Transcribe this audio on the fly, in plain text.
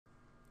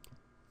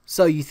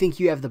So you think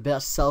you have the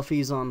best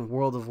selfies on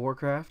World of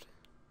Warcraft?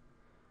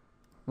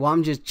 Well,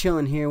 I'm just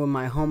chilling here with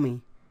my homie,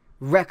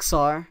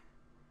 Rexar.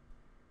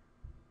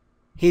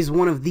 He's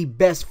one of the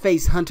best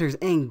face hunters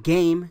in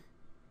game.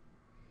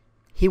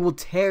 He will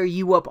tear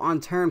you up on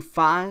turn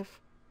 5.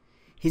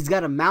 He's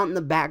got a mount in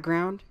the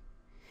background.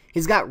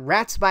 He's got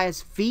rats by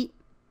his feet.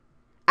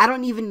 I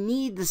don't even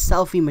need the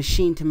selfie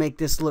machine to make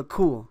this look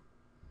cool.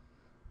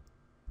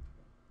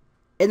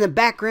 In the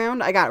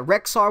background, I got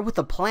Rexar with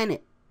a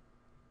planet.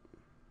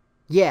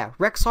 Yeah,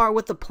 Rexar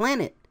with a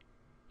planet.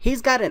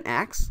 He's got an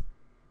axe.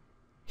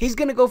 He's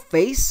gonna go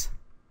face.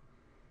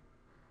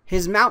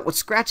 His mount was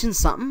scratching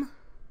something.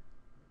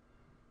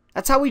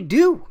 That's how we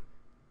do.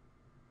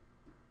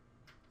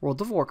 World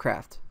of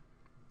Warcraft.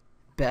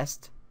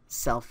 Best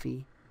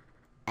selfie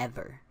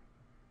ever.